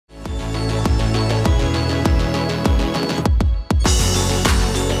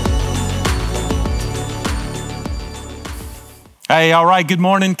Hey, all right, good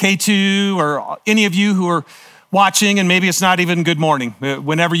morning, K2, or any of you who are watching, and maybe it's not even good morning.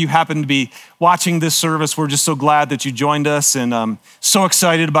 Whenever you happen to be watching this service, we're just so glad that you joined us, and so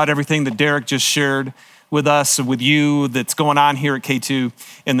excited about everything that Derek just shared with us and with you that's going on here at K2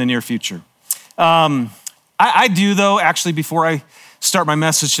 in the near future. I do, though, actually, before I start my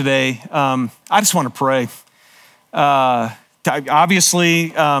message today, I just want to pray.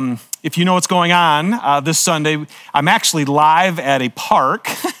 Obviously, if you know what's going on, this Sunday, I'm actually live at a park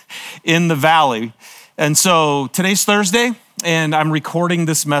in the valley. And so today's Thursday, and I'm recording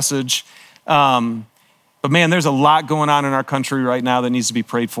this message. But man, there's a lot going on in our country right now that needs to be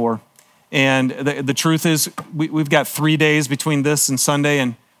prayed for. And the truth is, we've got 3 days between this and Sunday,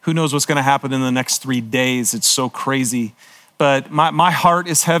 and who knows what's going to happen in the next 3 days. It's so crazy. But my heart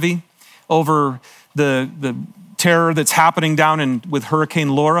is heavy over the terror that's happening down with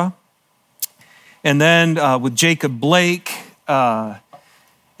Hurricane Laura. And then with Jacob Blake and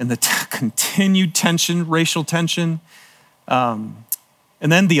the continued tension, racial tension. And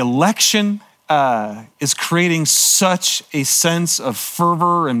then the election is creating such a sense of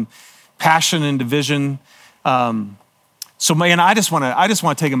fervor and passion and division. So man, I just want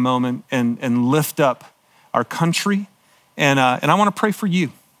to take a moment and lift up our country. And I want to pray for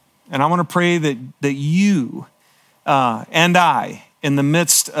you. And I want to pray that you and I, in the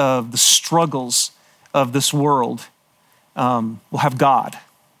midst of the struggles of this world, will have God,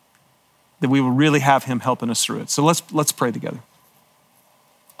 that we will really have him helping us through it. So let's pray together.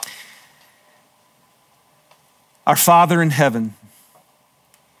 Our Father in heaven,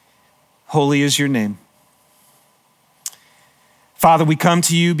 holy is your name. Father, we come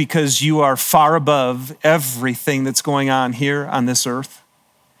to you because you are far above everything that's going on here on this earth.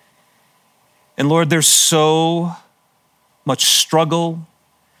 And Lord, there's so much struggle,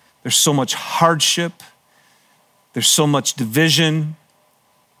 there's so much hardship, there's so much division,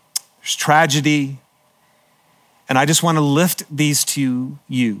 there's tragedy, and I just want to lift these to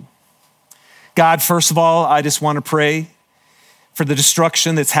you. God, first of all, I just want to pray for the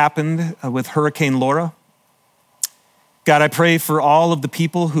destruction that's happened with Hurricane Laura. God, I pray for all of the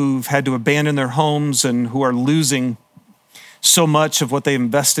people who've had to abandon their homes and who are losing so much of what they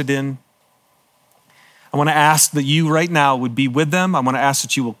invested in. I want to ask that you right now would be with them. I want to ask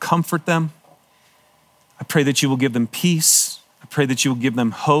that you will comfort them. I pray that you will give them peace. I pray that you will give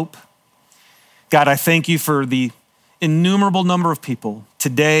them hope. God, I thank you for the innumerable number of people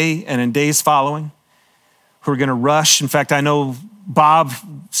today and in days following who are going to rush. In fact, I know Bob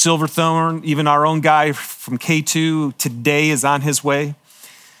Silverthorne, even our own guy from K2, today is on his way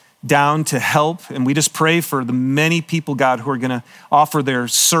down to help. And we just pray for the many people, God, who are going to offer their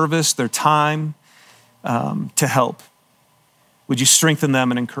service, their time, to help. Would you strengthen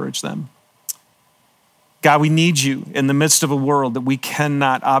them and encourage them? God, we need you in the midst of a world that we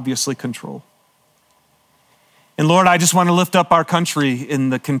cannot obviously control. And Lord, I just want to lift up our country in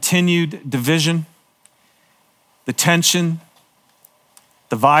the continued division, the tension,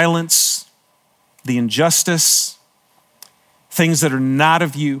 the violence, the injustice, things that are not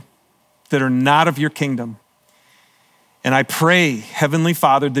of you, that are not of your kingdom. And I pray, Heavenly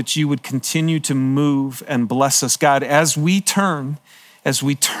Father, that you would continue to move and bless us. God, as we turn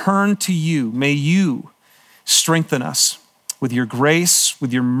to you, may you strengthen us with your grace,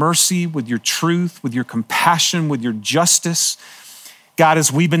 with your mercy, with your truth, with your compassion, with your justice. God,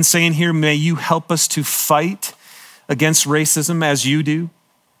 as we've been saying here, may you help us to fight against racism as you do.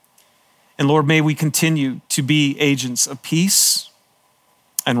 And Lord, may we continue to be agents of peace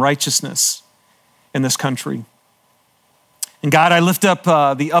and righteousness in this country. And God, I lift up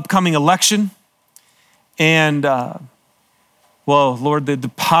the upcoming election and, Lord,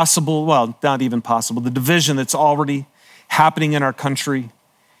 the possible, well, not even possible, the division that's already happening in our country.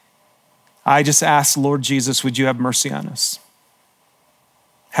 I just ask, Lord Jesus, would you have mercy on us?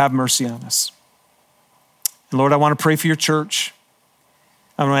 Have mercy on us. And Lord, I want to pray for your church.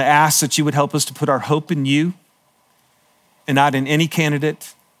 I want to ask that you would help us to put our hope in you and not in any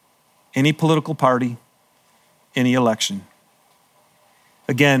candidate, any political party, any election.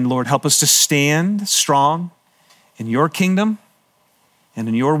 Again, Lord, help us to stand strong in your kingdom and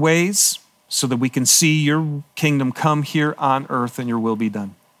in your ways so that we can see your kingdom come here on earth and your will be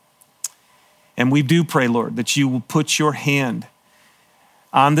done. And we do pray, Lord, that you will put your hand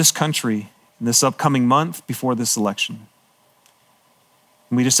on this country in this upcoming month before this election.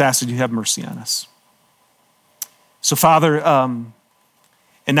 And we just ask that you have mercy on us. So, Father, and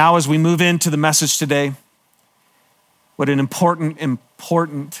now as we move into the message today, what an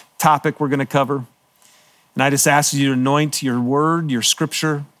important topic we're going to cover. And I just ask you to anoint your word, your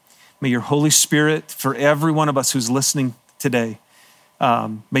scripture. May your Holy Spirit, for every one of us who's listening today.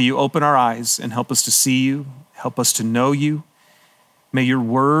 May you open our eyes and help us to see you, help us to know you. May your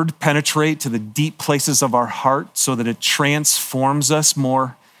word penetrate to the deep places of our heart so that it transforms us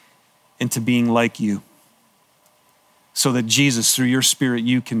more into being like you. So that Jesus, through your Spirit,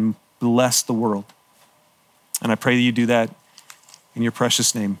 you can bless the world. And I pray that you do that in your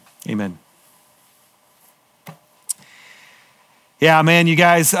precious name. Amen. Yeah, man, you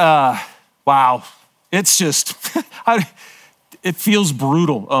guys, wow. It's just, it feels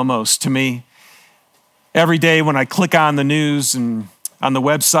brutal almost to me. Every day when I click on the news and on the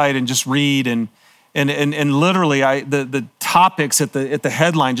website and just read and literally the topics at the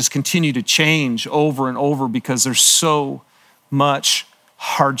headline just continue to change over and over because there's so much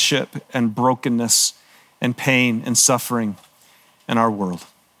hardship and brokenness and pain and suffering in our world.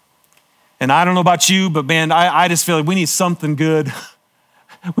 And I don't know about you, but man, I just feel like we need something good.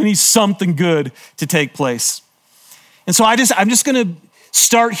 We need something good to take place. And so I'm just gonna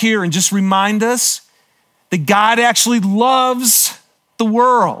start here and just remind us that God actually loves the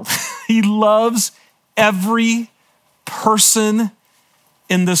world. He loves every person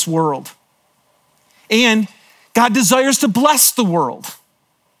in this world. And God desires to bless the world.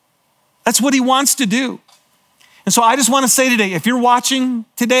 That's what he wants to do. And so I just want to say today, if you're watching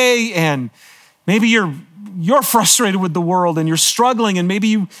today and maybe you're frustrated with the world and you're struggling and maybe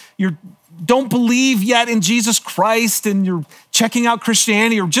you don't believe yet in Jesus Christ and you're checking out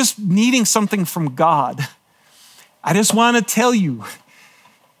Christianity or just needing something from God, I just want to tell you,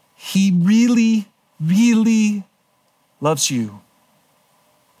 he really, really loves you.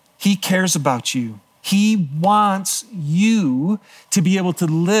 He cares about you. He wants you to be able to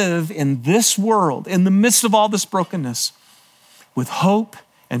live in this world, in the midst of all this brokenness, with hope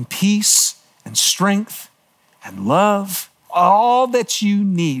and peace and strength and love, all that you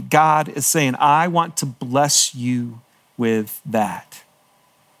need. God is saying, I want to bless you with that.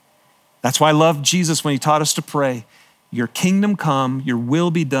 That's why I love Jesus when he taught us to pray, your kingdom come, your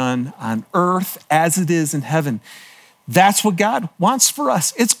will be done on earth as it is in heaven. That's what God wants for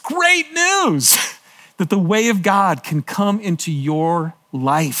us. It's great news that the way of God can come into your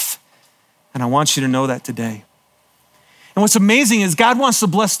life. And I want you to know that today. And what's amazing is God wants to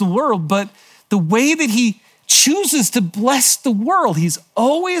bless the world, but the way that he chooses to bless the world, he's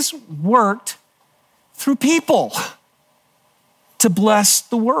always worked through people to bless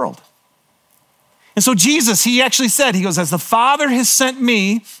the world. And so Jesus, he actually said, he goes, as the Father has sent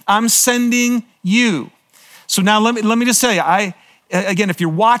me, I'm sending you. So now let me just tell you, again, if you're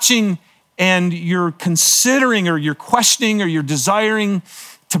watching and you're considering or you're questioning or you're desiring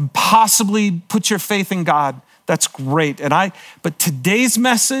to possibly put your faith in God, that's great. But today's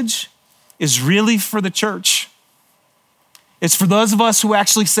message is really for the church. It's for those of us who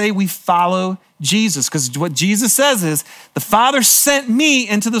actually say we follow Jesus, because what Jesus says is, the Father sent me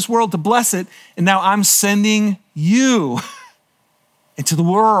into this world to bless it, and now I'm sending you into the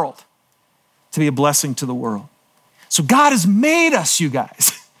world to be a blessing to the world. So God has made us, you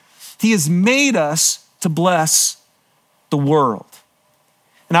guys. He has made us to bless the world.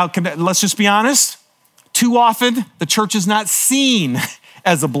 Now, let's just be honest. Too often, the church is not seen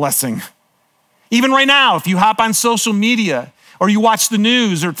as a blessing. Even right now, if you hop on social media or you watch the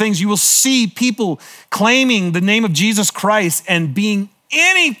news or things, you will see people claiming the name of Jesus Christ and being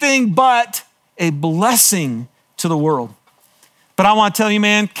anything but a blessing to the world. But I want to tell you,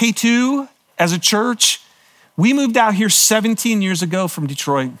 man, K2 as a church, we moved out here 17 years ago from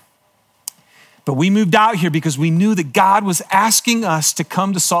Detroit. But we moved out here because we knew that God was asking us to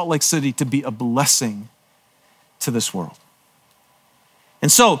come to Salt Lake City to be a blessing to this world.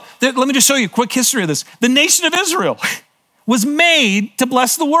 And so let me just show you a quick history of this. The nation of Israel was made to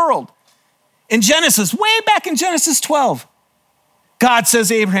bless the world. In Genesis, way back in Genesis 12, God says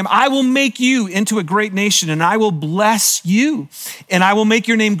to Abraham, I will make you into a great nation and I will bless you and I will make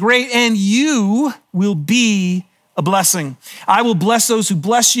your name great and you will be a blessing. I will bless those who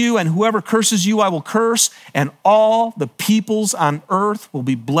bless you and whoever curses you, I will curse, and all the peoples on earth will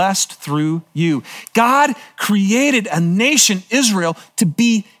be blessed through you. God created a nation, Israel, to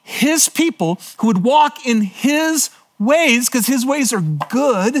be his people who would walk in his ways because his ways are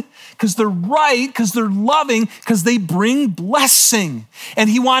good, because they're right, because they're loving, because they bring blessing. And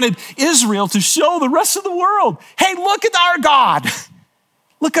he wanted Israel to show the rest of the world, hey, look at our God.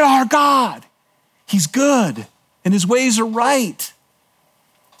 Look at our God. He's good. And his ways are right.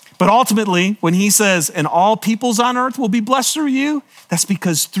 But ultimately, when he says, and all peoples on earth will be blessed through you, that's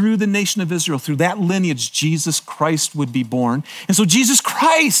because through the nation of Israel, through that lineage, Jesus Christ would be born. And so Jesus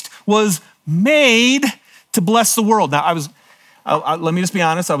Christ was made to bless the world. Now, Let me just be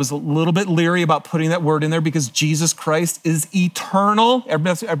honest. I was a little bit leery about putting that word in there because Jesus Christ is eternal.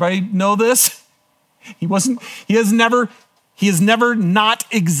 Everybody know this? He has never not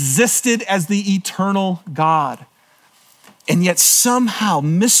existed as the eternal God. And yet somehow,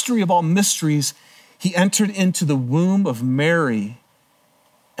 mystery of all mysteries, he entered into the womb of Mary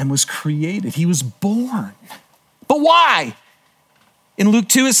and was created. He was born. But why? In Luke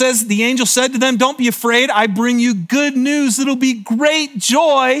 2, it says, the angel said to them, don't be afraid. I bring you good news that'll be great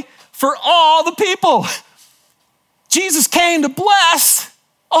joy for all the people. Jesus came to bless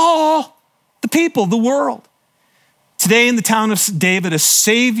all the people, the world. Today in the town of David, a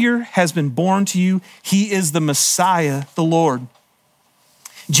Savior has been born to you. He is the Messiah, the Lord.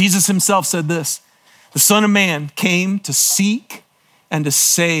 Jesus himself said this, the Son of Man came to seek and to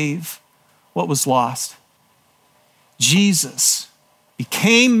save what was lost. Jesus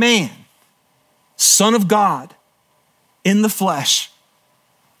became man, Son of God, in the flesh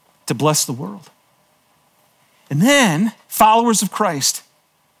to bless the world. And then followers of Christ,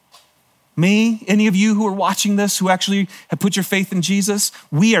 me, any of you who are watching this, who actually have put your faith in Jesus,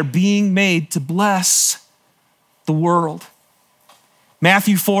 we are being made to bless the world.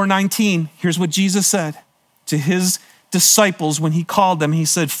 Matthew 4:19, here's what Jesus said to his disciples when he called them. He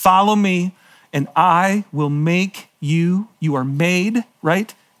said, follow me and I will make you are made,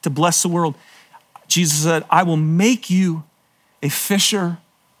 right, to bless the world. Jesus said, I will make you a fisher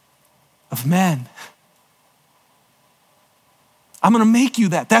of men. I'm going to make you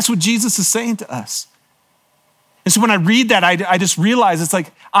that. That's what Jesus is saying to us. And so when I read that, I just realize it's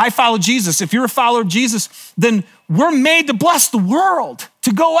like, I follow Jesus. If you're a follower of Jesus, then we're made to bless the world,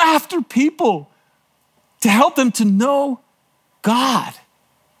 to go after people, to help them to know God.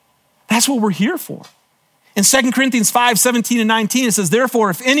 That's what we're here for. In 2 Corinthians 5:17-19, it says, therefore,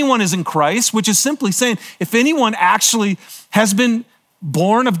 if anyone is in Christ, which is simply saying, if anyone actually has been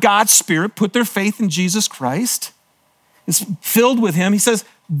born of God's Spirit, put their faith in Jesus Christ, is filled with him, he says,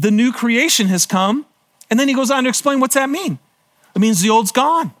 the new creation has come. And then he goes on to explain, what's that mean? It means the old's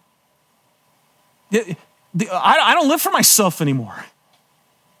gone. I don't live for myself anymore.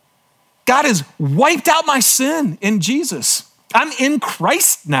 God has wiped out my sin in Jesus. I'm in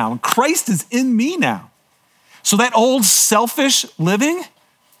Christ now, and Christ is in me now. So that old selfish living,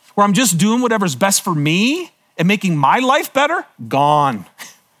 where I'm just doing whatever's best for me and making my life better, gone.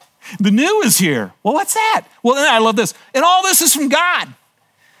 The new is here. Well, what's that? Well, I love this. And all this is from God,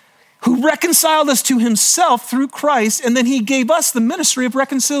 who reconciled us to himself through Christ, and then he gave us the ministry of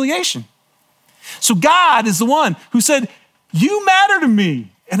reconciliation. So God is the one who said, you matter to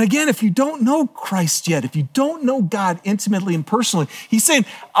me. And again, if you don't know Christ yet, if you don't know God intimately and personally, he's saying,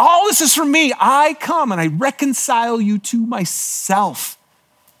 all this is from me. I come and I reconcile you to myself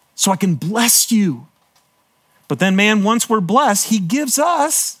so I can bless you. But then, man, once we're blessed, he gives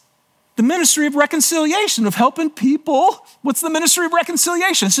us the ministry of reconciliation, of helping people. What's the ministry of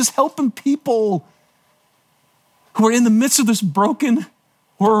reconciliation? It's just helping people who are in the midst of this broken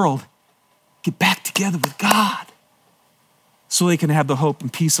world get back together with God so they can have the hope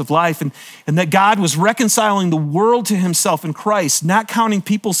and peace of life. And that God was reconciling the world to himself in Christ, not counting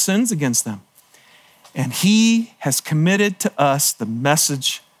people's sins against them. And he has committed to us the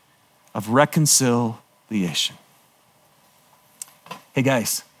message of reconciliation. Hey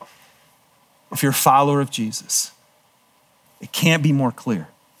guys, if you're a follower of Jesus, it can't be more clear.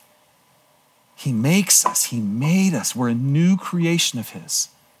 He makes us, he made us. We're a new creation of his.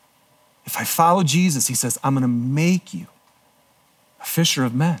 If I follow Jesus, he says, I'm going to make you a fisher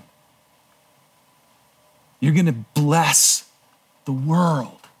of men. You're going to bless the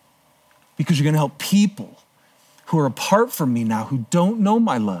world because you're going to help people who are apart from me now, who don't know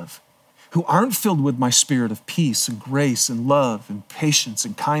my love, who aren't filled with my spirit of peace and grace and love and patience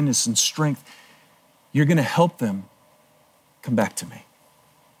and kindness and strength. You're going to help them come back to me.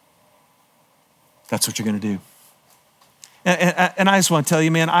 That's what you're going to do. And I just want to tell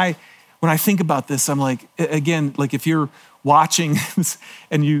you, man, when I think about this, I'm like, again, like if you're watching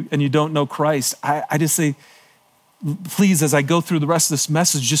and you don't know Christ, I just say, please, as I go through the rest of this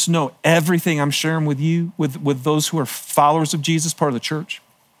message, just know everything I'm sharing with you, with those who are followers of Jesus, part of the church,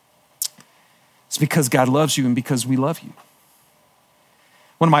 it's because God loves you and because we love you.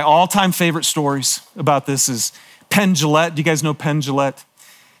 One of my all-time favorite stories about this is Penn Jillette. Do you guys know Penn Jillette?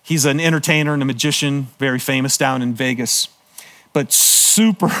 He's an entertainer and a magician, very famous down in Vegas, but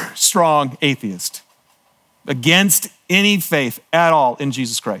super strong atheist, against any faith at all in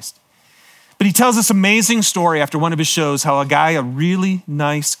Jesus Christ. But he tells this amazing story after one of his shows, how a really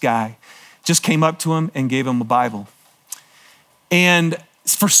nice guy, just came up to him and gave him a Bible. And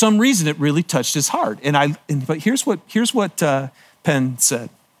for some reason, it really touched his heart. But here's what Penn said.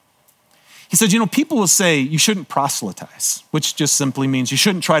 He said, people will say you shouldn't proselytize, which just simply means you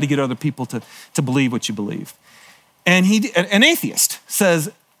shouldn't try to get other people to believe what you believe. And an atheist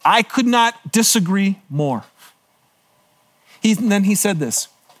says, I could not disagree more. Then he said this,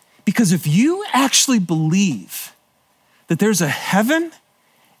 because if you actually believe that there's a heaven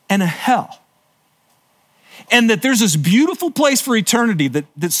and a hell, and that there's this beautiful place for eternity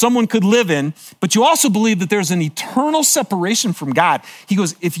that someone could live in, but you also believe that there's an eternal separation from God. He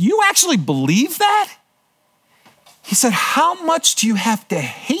goes, if you actually believe that, he said, how much do you have to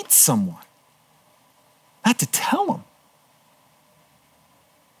hate someone not to tell them?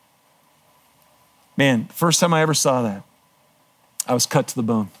 Man, the first time I ever saw that, I was cut to the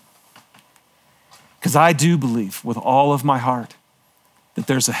bone. Because I do believe with all of my heart that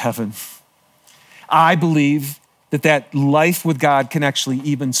there's a heaven. I believe that life with God can actually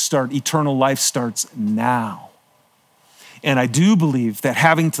even start, eternal life starts now. And I do believe that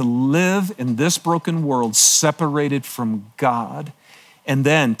having to live in this broken world separated from God, and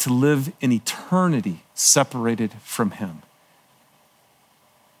then to live in eternity separated from him.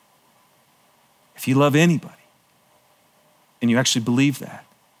 If you love anybody, and you actually believe that,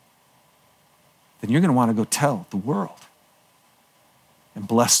 then you're going to want to go tell the world and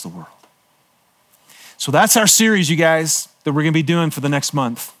bless the world. So that's our series, you guys, that we're going to be doing for the next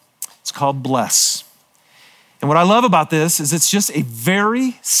month. It's called Bless. And what I love about this is it's just a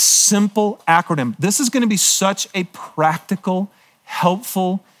very simple acronym. This is going to be such a practical,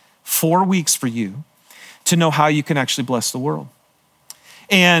 helpful 4 weeks for you to know how you can actually bless the world.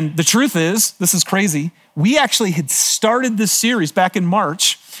 And the truth is, this is crazy, we actually had started this series back in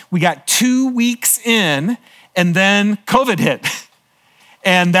March. We got 2 weeks in, and then COVID hit.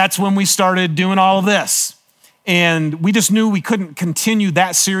 And that's when we started doing all of this. And we just knew we couldn't continue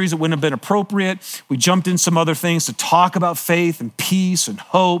that series. It wouldn't have been appropriate. We jumped in some other things to talk about faith and peace and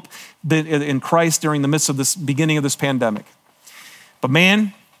hope in Christ during the midst of this beginning of this pandemic. But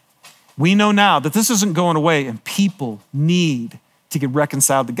man, we know now that this isn't going away and people need to get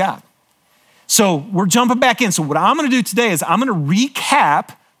reconciled to God. So we're jumping back in. So what I'm going to do today is I'm going to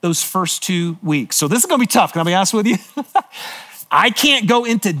recap those first 2 weeks. So this is going to be tough. Can I be honest with you? I can't go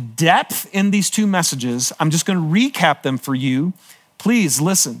into depth in these 2 messages. I'm just going to recap them for you. Please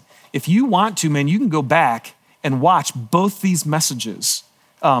listen. If you want to, man, you can go back and watch both these messages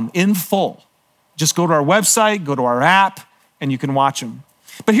in full. Just go to our website, go to our app, and you can watch them.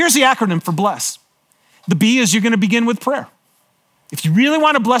 But here's the acronym for bless. The B is you're going to begin with prayer. If you really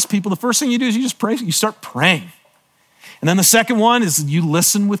want to bless people, the first thing you do is you just pray. You start praying. And then the second one is you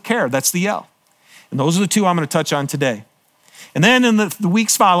listen with care. That's the L. And those are the 2 I'm going to touch on today. And then in the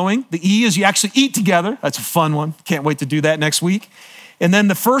weeks following, the E is you actually eat together. That's a fun one. Can't wait to do that next week. And then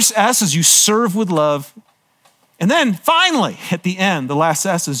the first S is you serve with love. And then finally, at the end, the last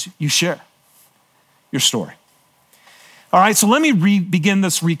S is you share your story. All right, so let me begin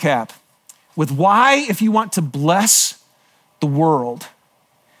this recap with why, if you want to bless the world,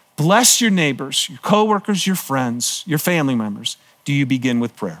 bless your neighbors, your coworkers, your friends, your family members, do you begin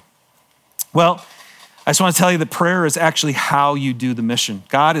with prayer? Well, I just want to tell you that prayer is actually how you do the mission.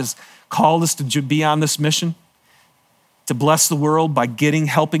 God has called us to be on this mission, to bless the world by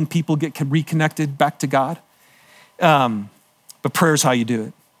helping people get reconnected back to God. But prayer is how you do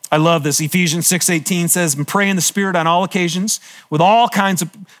it. I love this. Ephesians 6:18 says, and pray in the Spirit on all occasions with all kinds of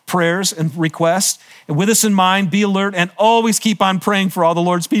prayers and requests. And with this in mind, be alert and always keep on praying for all the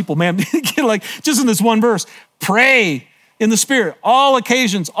Lord's people. Man, like just in this one verse, pray in the Spirit, all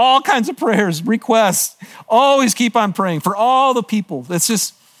occasions, all kinds of prayers, requests, always keep on praying for all the people. That's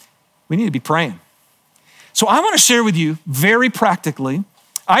just, we need to be praying. So I want to share with you very practically,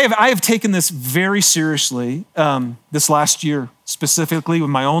 I have taken this very seriously this last year, specifically with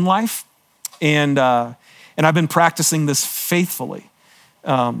my own life, and I've been practicing this faithfully.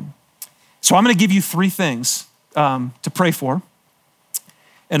 So I'm going to give you 3 things to pray for,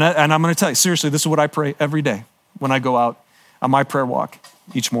 and I'm going to tell you, seriously, this is what I pray every day when I go out on my prayer walk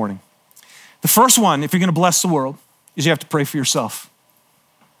each morning. The first one, if you're going to bless the world, is you have to pray for yourself.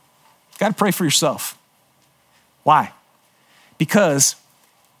 You got to pray for yourself. Why? Because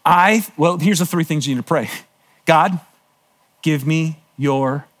here's the 3 things you need to pray. God, give me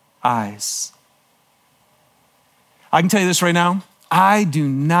your eyes. I can tell you this right now. I do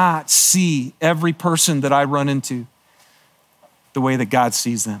not see every person that I run into the way that God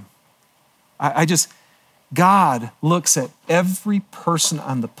sees them. God looks at every person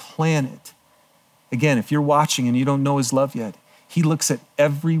on the planet. Again, if you're watching and you don't know his love yet, he looks at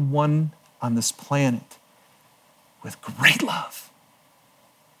everyone on this planet with great love.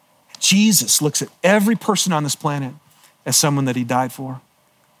 Jesus looks at every person on this planet as someone that he died for.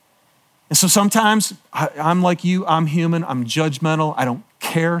 And so sometimes I'm like you, I'm human, I'm judgmental, I don't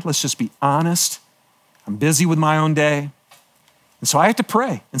care. Let's just be honest. I'm busy with my own day. And so I have to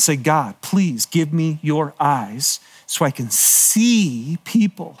pray and say, God, please give me your eyes so I can see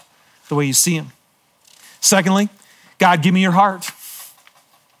people the way you see them. Secondly, God, give me your heart.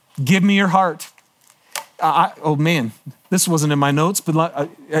 Give me your heart. Oh man, this wasn't in my notes, but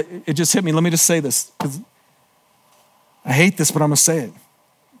it just hit me. Let me just say this, because I hate this, but I'm gonna say it.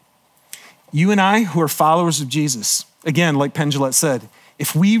 You and I, who are followers of Jesus, again, like Penn Jillette said,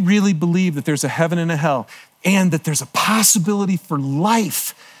 if we really believe that there's a heaven and a hell, and that there's a possibility for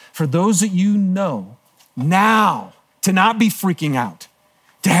life for those that you know now, to not be freaking out,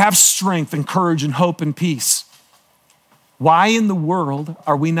 to have strength and courage and hope and peace, why in the world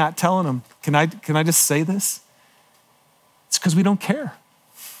are we not telling them? Can I just say this? It's because we don't care.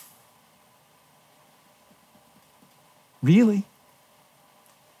 Really?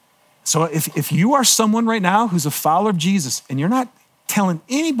 So if you are someone right now who's a follower of Jesus and you're not telling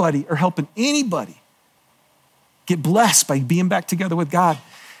anybody or helping anybody get blessed by being back together with God,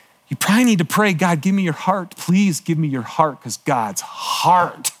 you probably need to pray, God, give me your heart. Please give me your heart, because God's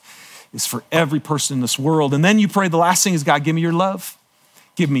heart is for every person in this world. And then you pray, the last thing is, God, give me your love.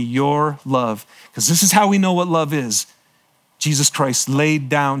 Give me your love, because this is how we know what love is. Jesus Christ laid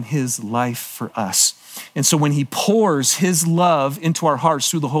down his life for us. And so when he pours his love into our hearts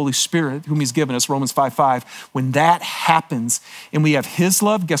through the Holy Spirit, whom he's given us, Romans 5:5, when that happens and we have his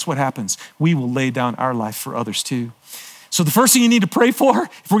love, guess what happens? We will lay down our life for others too. So the first thing you need to pray for,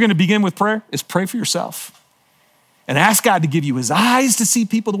 if we're going to begin with prayer, is pray for yourself. And ask God to give you his eyes to see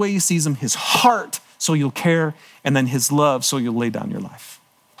people the way he sees them, his heart so you'll care, and then his love so you'll lay down your life.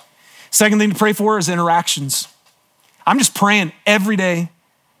 Second thing to pray for is interactions. I'm just praying every day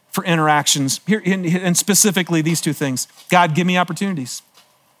for interactions, here, and specifically these two things. God, give me opportunities.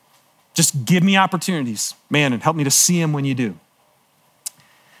 Just give me opportunities, man, and help me to see them when you do.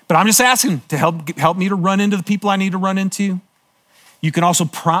 But I'm just asking to help me to run into the people I need to run into. You can also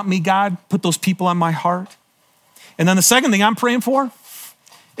prompt me, God, put those people on my heart. And then the second thing I'm praying for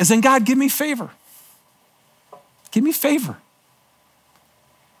is then, God, give me favor. Give me favor.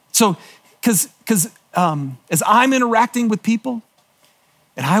 So, because as I'm interacting with people,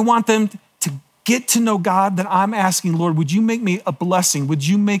 and I want them to get to know God, that I'm asking, Lord, would you make me a blessing? Would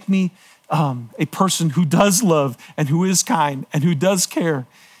you make me a person who does love and who is kind and who does care,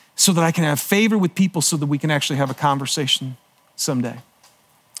 so that I can have favor with people, so that we can actually have a conversation someday?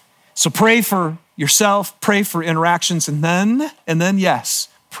 So pray for yourself, pray for interactions, and then yes,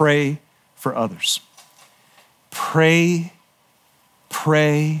 pray for others. Pray,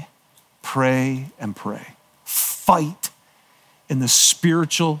 pray, pray, and pray. Fight in the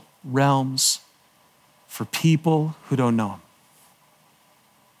spiritual realms for people who don't know him.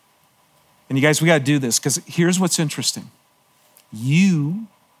 And you guys, we got to do this, because here's what's interesting. You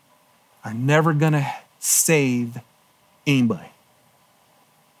are never going to save anybody.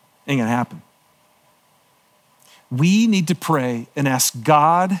 Ain't going to happen. We need to pray and ask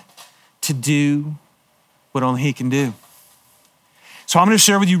God to do what only he can do. So I'm going to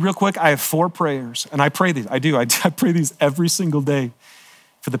share with you real quick. I have 4 prayers, and I pray these. I pray these every single day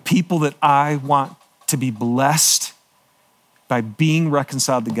for the people that I want to be blessed by being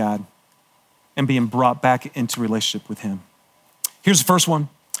reconciled to God and being brought back into relationship with him. Here's the first one.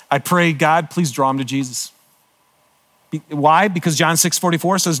 I pray, God, please draw them to Jesus. Why? Because John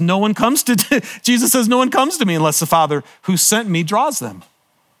 6:44 says, Jesus says, no one comes to me unless the Father who sent me draws them.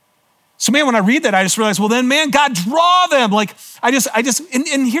 So man, when I read that, I just realized, well then, man, God, draw them. Like and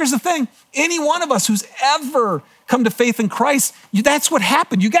here's the thing. Any one of us who's ever come to faith in Christ, that's what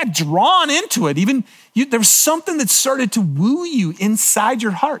happened. You got drawn into it. There was something that started to woo you inside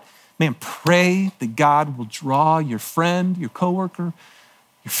your heart. Man, pray that God will draw your friend, your coworker,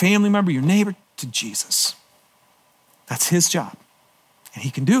 your family member, your neighbor to Jesus. That's his job, and he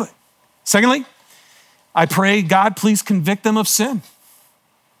can do it. Secondly, I pray, God, please convict them of sin.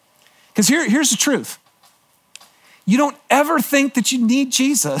 Because here's the truth. You don't ever think that you need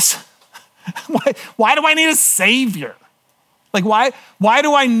Jesus. Why do I need a savior? Like, why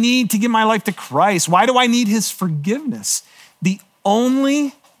do I need to give my life to Christ? Why do I need his forgiveness? The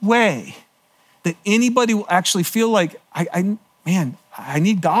only way that anybody will actually feel like, I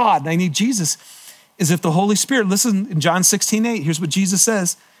need God and I need Jesus, is if the Holy Spirit, listen, in John 16:8, here's what Jesus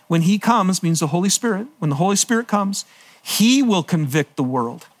says. When he comes, means the Holy Spirit, when the Holy Spirit comes, he will convict the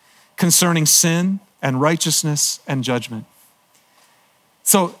world concerning sin and righteousness and judgment.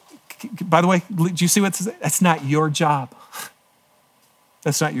 So, by the way, do you see what it says? That's not your job.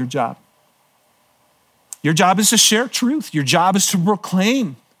 That's not your job. Your job is to share truth. Your job is to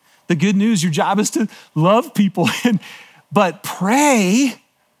proclaim the good news. Your job is to love people. But pray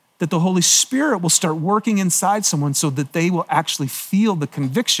that the Holy Spirit will start working inside someone so that they will actually feel the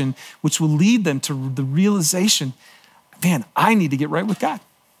conviction, which will lead them to the realization, man, I need to get right with God.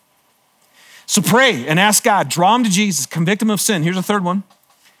 So pray and ask God, draw them to Jesus, convict them of sin. Here's a third one.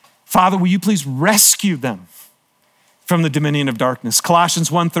 Father, will you please rescue them from the dominion of darkness? Colossians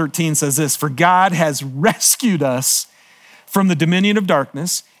 1:13 says this, for God has rescued us from the dominion of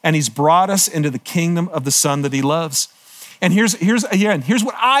darkness, and he's brought us into the kingdom of the Son that he loves. And here's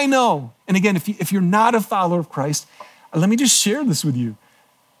what I know. And again, if you're not a follower of Christ, let me just share this with you.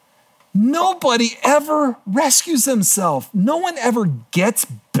 Nobody ever rescues themselves. No one ever gets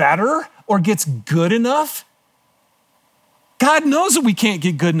better or gets good enough. God knows that we can't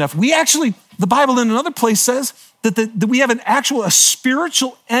get good enough. We actually, the Bible in another place says that we have a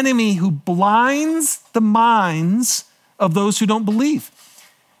spiritual enemy who blinds the minds of those who don't believe.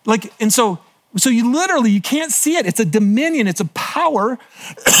 So you can't see it. It's a dominion, it's a power,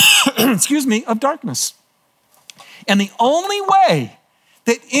 of darkness. And the only way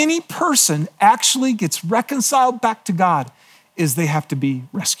that any person actually gets reconciled back to God is they have to be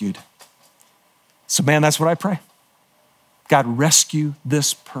rescued. So man, that's what I pray. God, rescue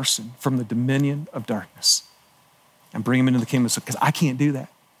this person from the dominion of darkness and bring him into the kingdom, because I can't do that.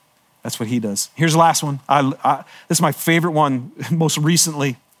 That's what he does. Here's the last one. This is my favorite one, most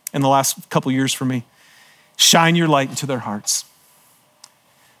recently in the last couple years for me. Shine your light into their hearts.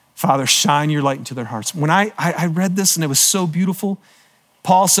 Father, shine your light into their hearts. When I read this and it was so beautiful,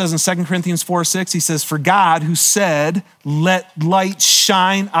 Paul says in 2 Corinthians 4:6, he says, for God who said, let light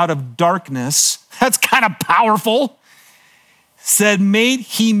shine out of darkness, that's kind of powerful,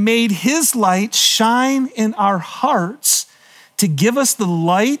 he made his light shine in our hearts to give us the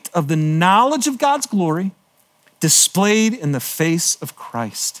light of the knowledge of God's glory displayed in the face of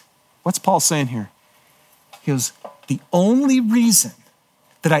Christ. What's Paul saying here? He goes, the only reason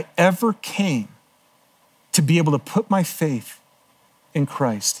that I ever came to be able to put my faith in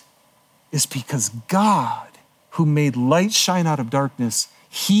Christ is because God, who made light shine out of darkness,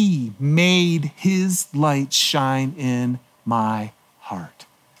 he made his light shine in my heart.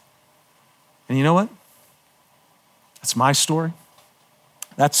 And you know what? That's my story.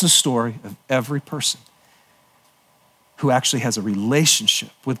 That's the story of every person who actually has a relationship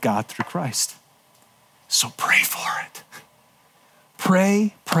with God through Christ. So pray for it.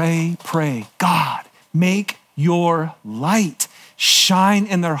 Pray, pray, pray. God, make your light shine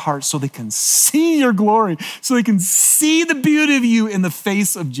in their hearts so they can see your glory, so they can see the beauty of you in the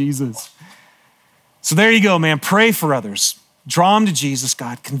face of Jesus. So there you go, man. Pray for others. Draw them to Jesus,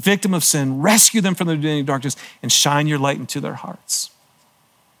 God. Convict them of sin. Rescue them from the dominion of darkness and shine your light into their hearts.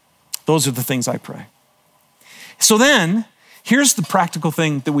 Those are the things I pray. So then, here's the practical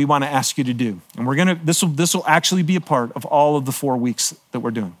thing that we want to ask you to do. And this will actually be a part of all of the 4 weeks that we're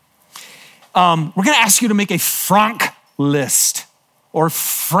doing. We're going to ask you to make a Frank list or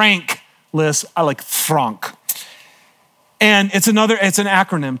Frank list. I like Frank. And it's an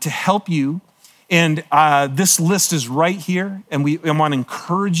acronym to help you. And this list is right here. And I want to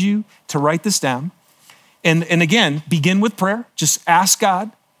encourage you to write this down. And again, begin with prayer. Just ask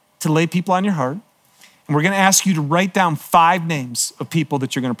God to lay people on your heart. And we're going to ask you to write down 5 names of people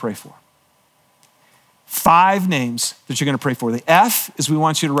that you're going to pray for. 5 names that you're going to pray for. The F is we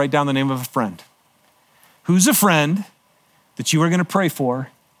want you to write down the name of a friend. Who's a friend that you are going to pray for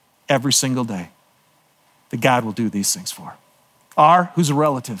every single day that God will do these things for? R, who's a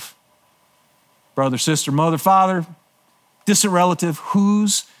relative? Brother, sister, mother, father, distant relative.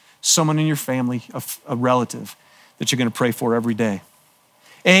 Who's someone in your family, a relative that you're going to pray for every day?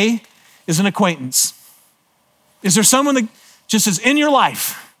 A is an acquaintance. Is there someone that just is in your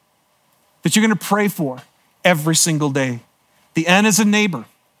life that you're going to pray for every single day? The N is a neighbor.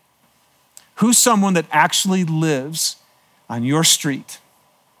 Who's someone that actually lives on your street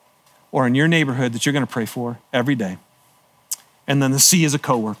or in your neighborhood that you're going to pray for every day? And then the C is a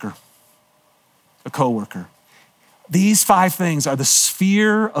coworker. A coworker. These 5 things are the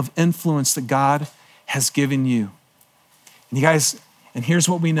sphere of influence that God has given you. And you guys, and here's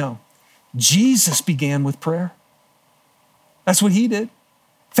what we know. Jesus began with prayer. That's what he did. In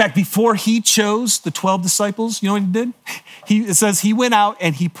fact, before he chose the 12 disciples, you know what he did? It says he went out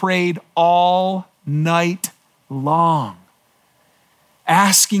and he prayed all night long,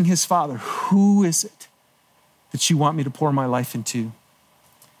 asking his Father, who is it that you want me to pour my life into?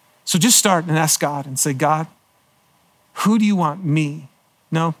 So just start and ask God and say, God, who do you want me?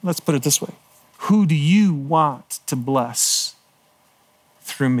 No, let's put it this way. Who do you want to bless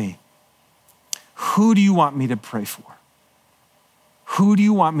through me. Who do you want me to pray for? Who do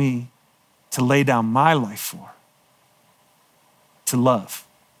you want me to lay down my life for? To love,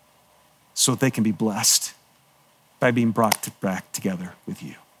 so that they can be blessed by being brought back together with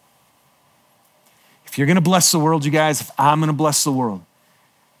you. If you're gonna bless the world, you guys, if I'm gonna bless the world,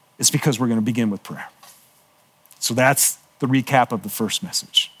 it's because we're gonna begin with prayer. So that's the recap of the first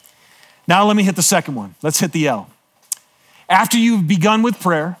message. Now let me hit the second one. Let's hit the L. After you've begun with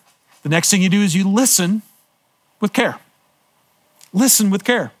prayer, the next thing you do is you listen with care. Listen with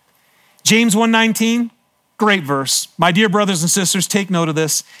care. James 1:19, great verse. My dear brothers and sisters, take note of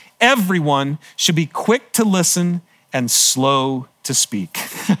this. Everyone should be quick to listen and slow to speak.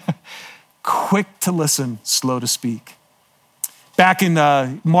 Quick to listen, slow to speak. Back in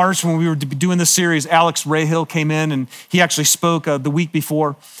March when we were doing this series, Alex Rahill came in and he actually spoke the week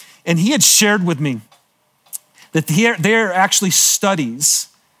before. And he had shared with me that there are actually studies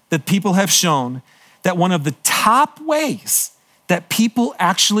that people have shown that one of the top ways that people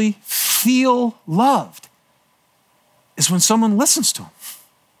actually feel loved is when someone listens to them.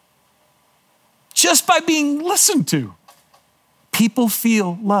 Just by being listened to, people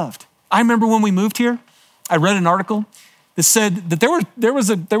feel loved. I remember when we moved here, I read an article that said that there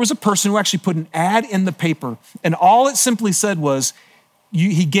was a person who actually put an ad in the paper, and all it simply said was,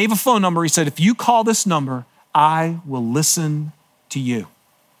 he gave a phone number. He said, if you call this number, I will listen to you.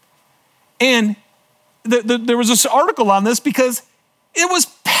 And there was this article on this because it was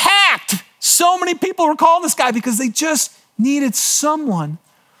packed. So many people were calling this guy because they just needed someone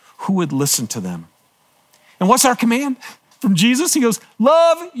who would listen to them. And what's our command from Jesus? He goes,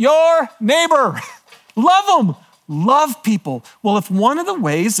 love your neighbor. Love them. Love people. Well, if one of the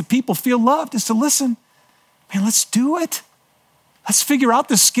ways that people feel loved is to listen, man, let's do it. Let's figure out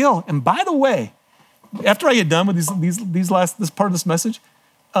this skill. And by the way, after I get done with this part of this message,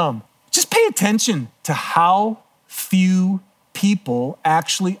 just pay attention to how few people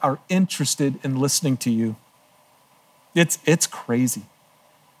actually are interested in listening to you. It's crazy.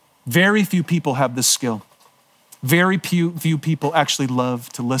 Very few people have this skill. Very few people actually love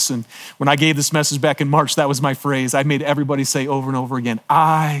to listen. When I gave this message back in March, that was my phrase. I made everybody say over and over again,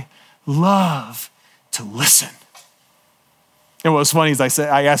 I love to listen. And what was funny is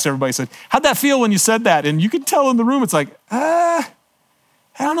I asked everybody, I said, how'd that feel when you said that? And you could tell in the room, it's like, I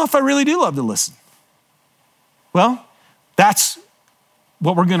don't know if I really do love to listen. Well, that's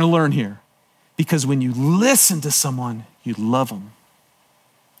what we're gonna learn here. Because when you listen to someone, you love them.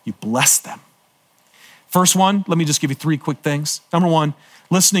 You bless them. First one, let me just give you 3 quick things. Number 1,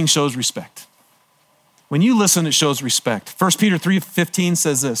 listening shows respect. When you listen, it shows respect. 1 Peter 3:15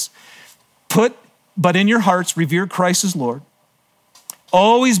 says this, but in your hearts, revere Christ as Lord.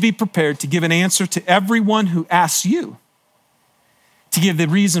 Always be prepared to give an answer to everyone who asks you to give the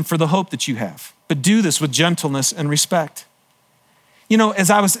reason for the hope that you have. But do this with gentleness and respect. You know, as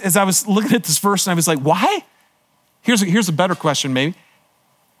I was looking at this verse, and I was like, why? Here's a better question maybe.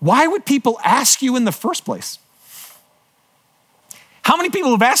 Why would people ask you in the first place? How many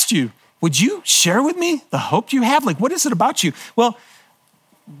people have asked you, would you share with me the hope you have? Like, what is it about you? Well,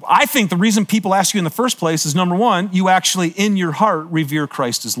 I think the reason people ask you in the first place is, number 1, you actually in your heart revere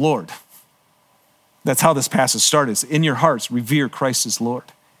Christ as Lord. That's how this passage started. In your hearts, revere Christ as Lord.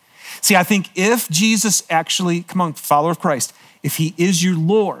 See, I think if Jesus actually, come on, follower of Christ, if he is your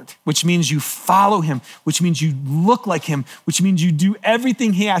Lord, which means you follow him, which means you look like him, which means you do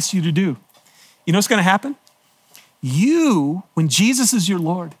everything he asks you to do, you know what's gonna happen? When Jesus is your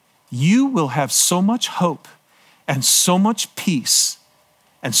Lord, you will have so much hope and so much peace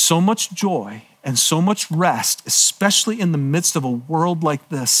and so much joy and so much rest, especially in the midst of a world like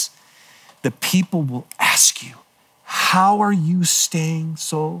this, that people will ask you, how are you staying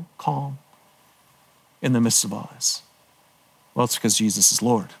so calm in the midst of all this? Well, it's because Jesus is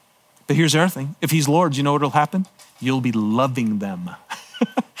Lord. But here's the other thing. If he's Lord, you know what will happen? You'll be loving them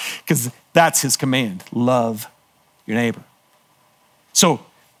because that's his command. Love your neighbor. So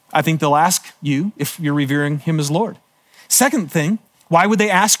I think they'll ask you if you're revering him as Lord. Second thing, why would they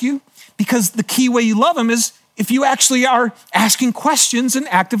ask you? Because the key way you love him is if you actually are asking questions and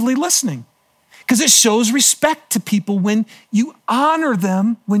actively listening. Because it shows respect to people when you honor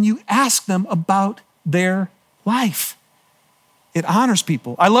them, when you ask them about their life. It honors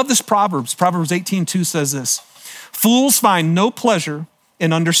people. I love this Proverbs. Proverbs 18:2 says this, fools find no pleasure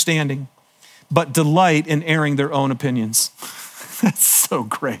in understanding, but delight in airing their own opinions. That's so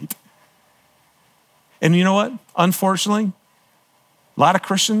great. And you know what? Unfortunately, a lot of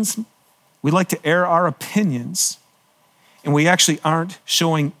Christians, we like to air our opinions, and we actually aren't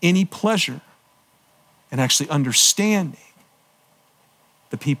showing any pleasure in actually understanding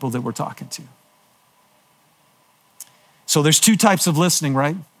the people that we're talking to. So there's two types of listening,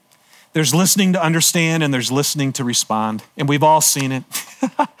 right? There's listening to understand and there's listening to respond. And we've all seen it.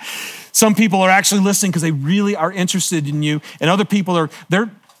 Some people are actually listening because they really are interested in you. And other people they're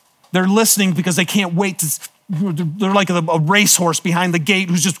listening because they can't wait to, they're like a racehorse behind the gate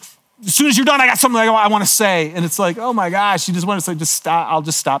who's just, as soon as you're done, I got something I want to say. And it's like, oh my gosh, you just want to say, just stop. I'll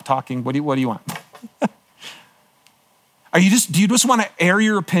just stop talking. What do you want? Do you just want to air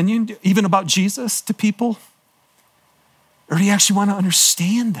your opinion even about Jesus to people? Or do you actually want to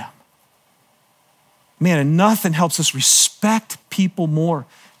understand them? Man, and nothing helps us respect people more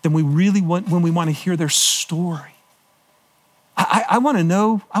than we really want when we want to hear their story. I want to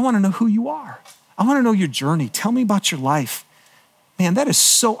know who you are. I want to know your journey. Tell me about your life. Man, that is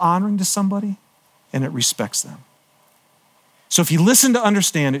so honoring to somebody, and it respects them. So if you listen to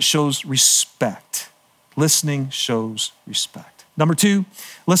understand, it shows respect. Listening shows respect. Number 2,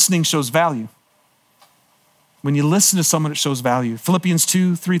 listening shows value. When you listen to someone, it shows value. Philippians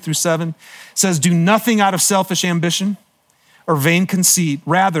 2:3-7 says, do nothing out of selfish ambition or vain conceit.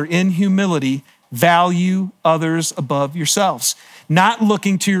 Rather, in humility, value others above yourselves, not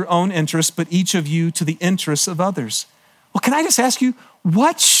looking to your own interests, but each of you to the interests of others. Well, can I just ask you,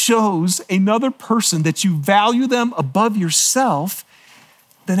 what shows another person that you value them above yourself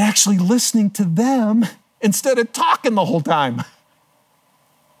than actually listening to them instead of talking the whole time?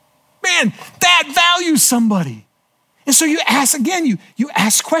 Man, that values somebody. And so you ask, again, you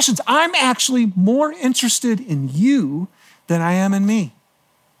ask questions. I'm actually more interested in you than I am in me.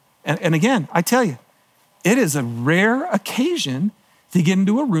 And again, I tell you, it is a rare occasion to get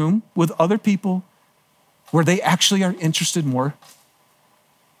into a room with other people where they actually are interested more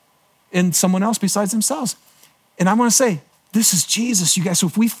in someone else besides themselves. And I want to say, this is Jesus, you guys. So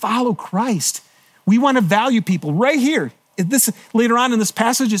if we follow Christ, we want to value people right here. Later on in this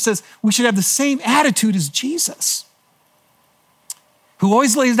passage, it says we should have the same attitude as Jesus, who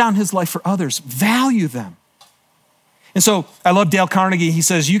always lays down his life for others. Value them. And so I love Dale Carnegie. He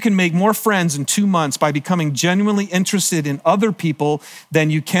says, you can make more friends in 2 months by becoming genuinely interested in other people than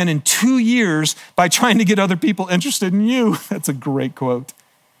you can in 2 years by trying to get other people interested in you. That's a great quote.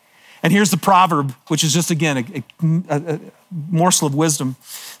 And here's the proverb, which is just, again, a morsel of wisdom.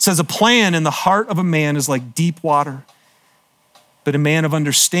 It says, a plan in the heart of a man is like deep water, but a man of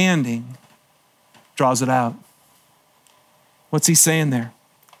understanding draws it out. What's he saying there?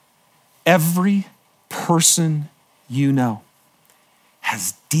 Every person you know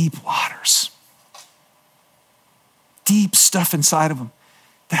has deep waters, deep stuff inside of them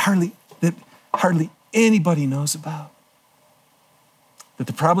that hardly anybody knows about, that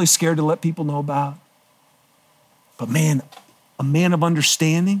they're probably scared to let people know about. But man, a man of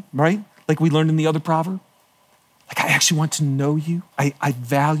understanding, right? Like we learned in the other proverb, like I actually want to know you. I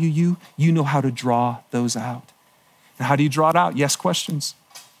value you. You know how to draw those out. And how do you draw it out? Yes, questions.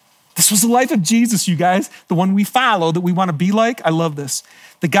 This was the life of Jesus, you guys, the one we follow, that we want to be like. I love this.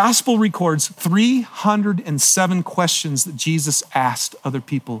 The gospel records 307 questions that Jesus asked other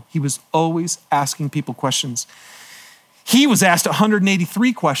people. He was always asking people questions. He was asked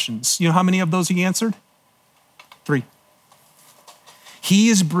 183 questions. You know how many of those he answered? 3. He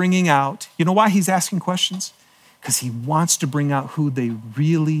is bringing out, you know why he's asking questions? Because he wants to bring out who they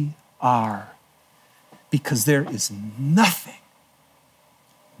really are. Because there is nothing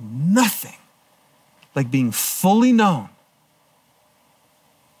like being fully known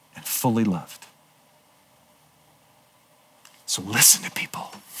and fully loved. So listen to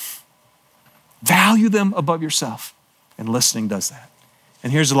people. Value them above yourself. And listening does that.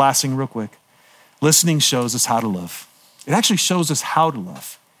 And here's the last thing real quick. Listening shows us how to love. It actually shows us how to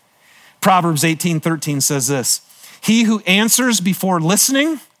love. Proverbs 18:13 says this, he who answers before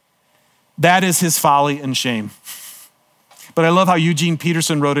listening, that is his folly and shame. But I love how Eugene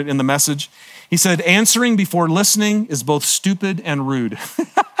Peterson wrote it in the Message. He said, answering before listening is both stupid and rude.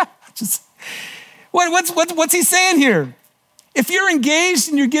 What's he saying here? If you're engaged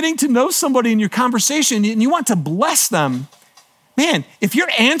and you're getting to know somebody in your conversation and you want to bless them, man, if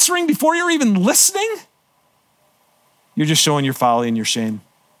you're answering before you're even listening, you're just showing your folly and your shame.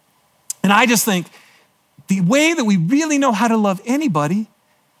 And I just think the way that we really know how to love anybody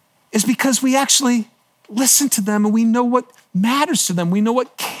is because we actually listen to them and we know what matters to them. We know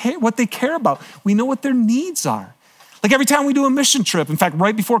what they care about. We know what their needs are. Like every time we do a mission trip, in fact,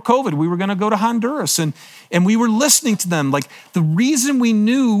 right before COVID, we were going to go to Honduras and we were listening to them. Like the reason we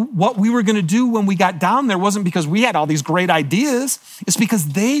knew what we were going to do when we got down there wasn't because we had all these great ideas. It's because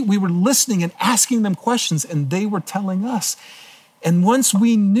we were listening and asking them questions and they were telling us. And once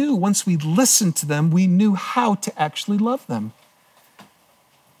we listened to them, we knew how to actually love them.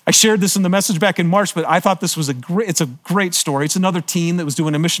 I shared this in the message back in March, but I thought this was it's a great story. It's another team that was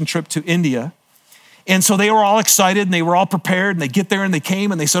doing a mission trip to India. And so they were all excited and they were all prepared and they get there and they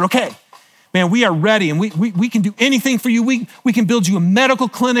came and they said, okay, man, we are ready and we can do anything for you. We can build you a medical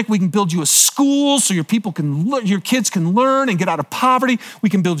clinic. We can build you a school so your kids can learn and get out of poverty. We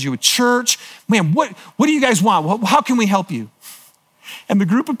can build you a church. Man, what do you guys want? How can we help you? And the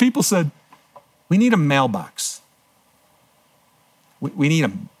group of people said, we need a mailbox.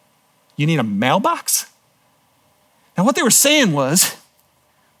 You need a mailbox? Now what they were saying was,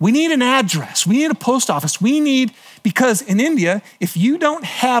 we need an address. We need a post office. Because in India, if you don't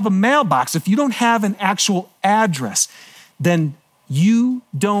have a mailbox, if you don't have an actual address, then you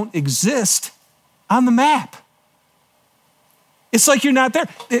don't exist on the map. It's like you're not there.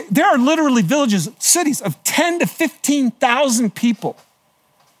 There are literally villages, cities of 10 to 15,000 people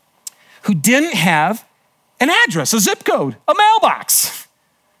who didn't have an address, a zip code, a mailbox.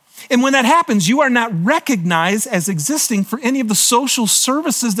 And when that happens, you are not recognized as existing for any of the social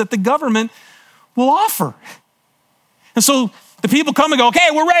services that the government will offer. And so the people come and go, okay,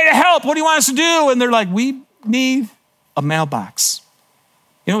 we're ready to help. What do you want us to do? And they're like, we need a mailbox.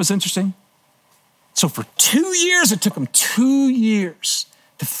 You know what's interesting? So for 2 years, it took them 2 years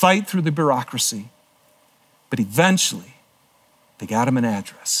to fight through the bureaucracy. But eventually, they got him an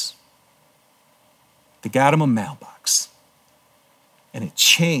address. They got him a mailbox. And it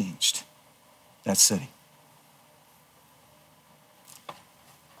changed that city.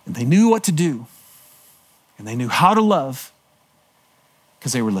 And they knew what to do. And they knew how to love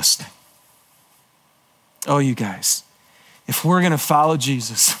because they were listening. Oh, you guys, if we're going to follow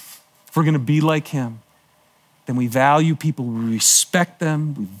Jesus, if we're going to be like him, then we value people, we respect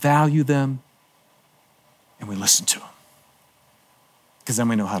them, we value them, and we listen to them. Because then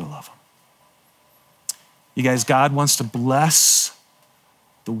we know how to love them. You guys, God wants to bless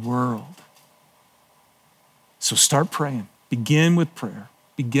the world. So start praying. Begin with prayer.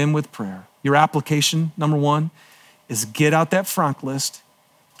 Begin with prayer. Your application, number one, is get out that Frank list.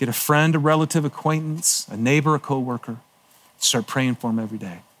 Get a friend, a relative, acquaintance, a neighbor, a coworker. Start praying for them every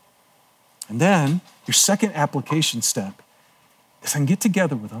day. And then your second application step is then get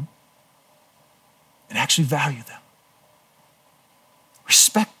together with them and actually value them.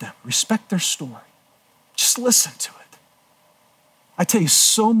 Respect them. Respect their story. Just listen to it. I tell you,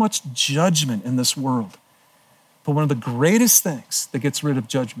 so much judgment in this world. But one of the greatest things that gets rid of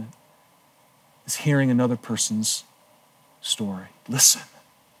judgment is hearing another person's story. Listen,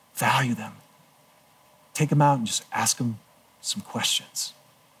 value them. Take them out and just ask them some questions.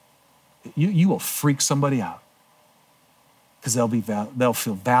 You will freak somebody out because they'll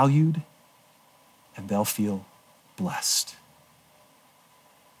feel valued and they'll feel blessed.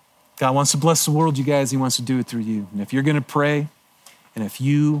 God wants to bless the world, you guys. He wants to do it through you. And if you're going to pray, and if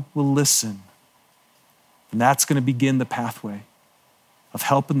you will listen, then that's going to begin the pathway of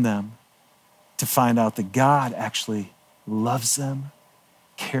helping them to find out that God actually loves them,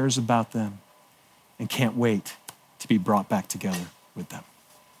 cares about them, and can't wait to be brought back together with them.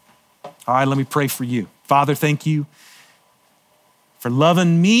 All right, let me pray for you. Father, thank you for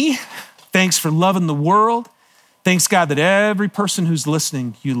loving me. Thanks for loving the world. Thanks, God, that every person who's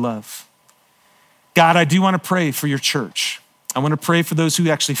listening, you love. God, I do want to pray for your church. I want to pray for those who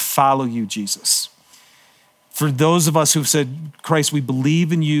actually follow you, Jesus. For those of us who've said, Christ, we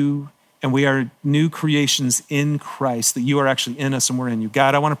believe in you and we are new creations in Christ, that you are actually in us and we're in you.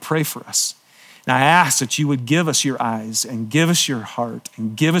 God, I want to pray for us. And I ask that you would give us your eyes and give us your heart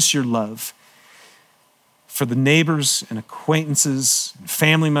and give us your love for the neighbors and acquaintances and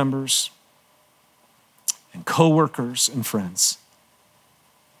family members and coworkers and friends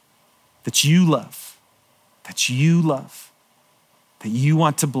that you love, that you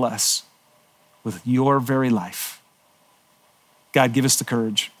want to bless with your very life. God, give us the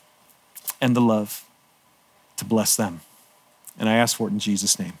courage and the love to bless them. And I ask for it in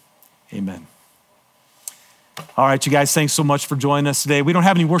Jesus' name. Amen. All right, you guys, thanks so much for joining us today. We don't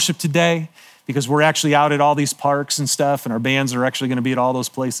have any worship today because we're actually out at all these parks and stuff, and our bands are actually going to be at all those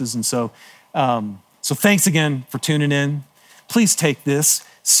places. And so thanks again for tuning in. Please take this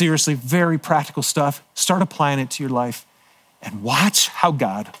seriously, very practical stuff. Start applying it to your life and watch how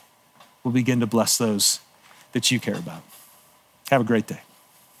God will begin to bless those that you care about. Have a great day.